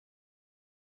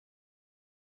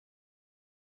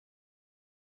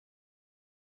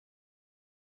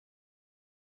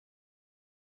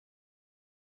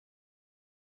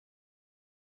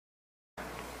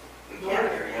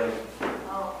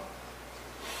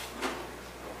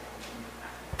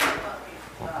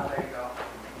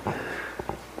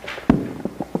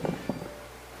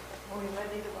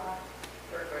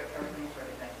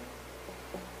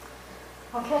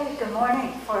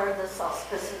for this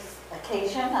auspicious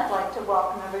occasion. I'd like to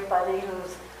welcome everybody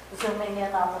who's zooming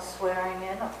in on the swearing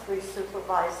in of 3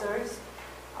 supervisors.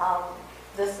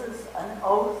 This is an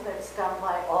oath that's done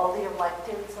by all the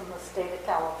electeds in the state of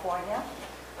California.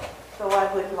 So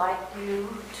I would like you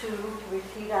to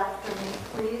repeat after me,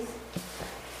 please.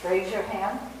 Raise your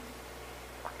hand.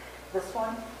 This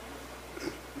one.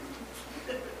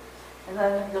 And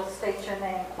then you'll state your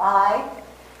name. I,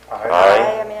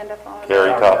 Amanda Fawn,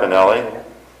 Carrie Toppinelli,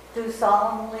 do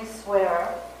solemnly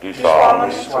swear that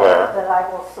that I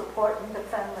will support and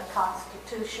defend the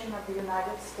Constitution of the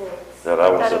United States I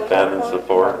will defend and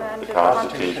support the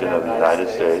Constitution of the United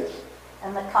States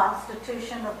and the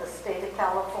Constitution of the State of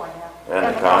California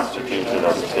and the Constitution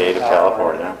of the State of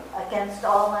California against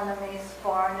all enemies,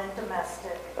 foreign and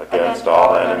domestic, against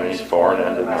all enemies, foreign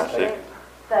and domestic,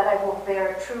 that I will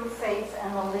bear true faith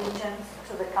and allegiance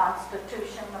to the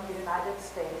Constitution of the United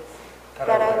States.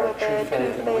 that I will bear true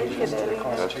faith to the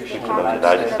Constitution of the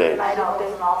United States. I know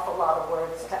it's an awful lot of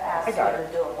words to ask you to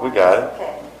do at once. We got it.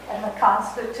 Okay. And the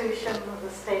Constitution of the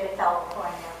State of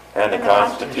California. And the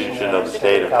Constitution of the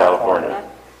State of California.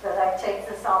 That I take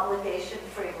this obligation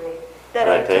freely. That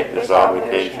I take this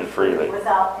obligation freely.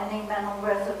 Without any mental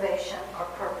reservation or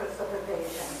purpose of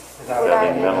evasion. Without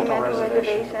any mental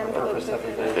reservation or purpose of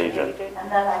evasion.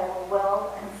 And that I will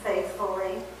well and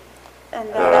faithfully.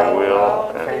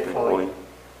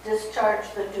 Discharge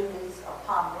the duties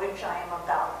upon which I am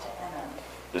about to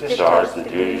enter. Discharge the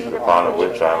duties upon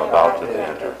which I am about to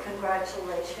enter.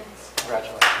 Congratulations.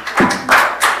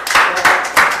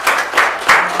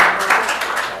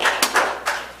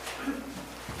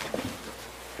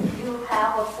 You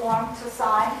have a form to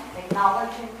sign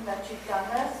acknowledging that you've done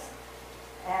this.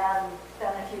 And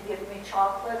then if you give me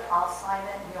chocolate, I'll sign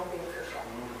it and you'll be official.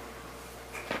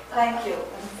 Thank you,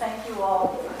 and thank you all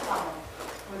for coming.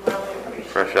 We really appreciate it.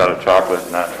 Fresh out of chocolate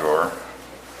in that drawer.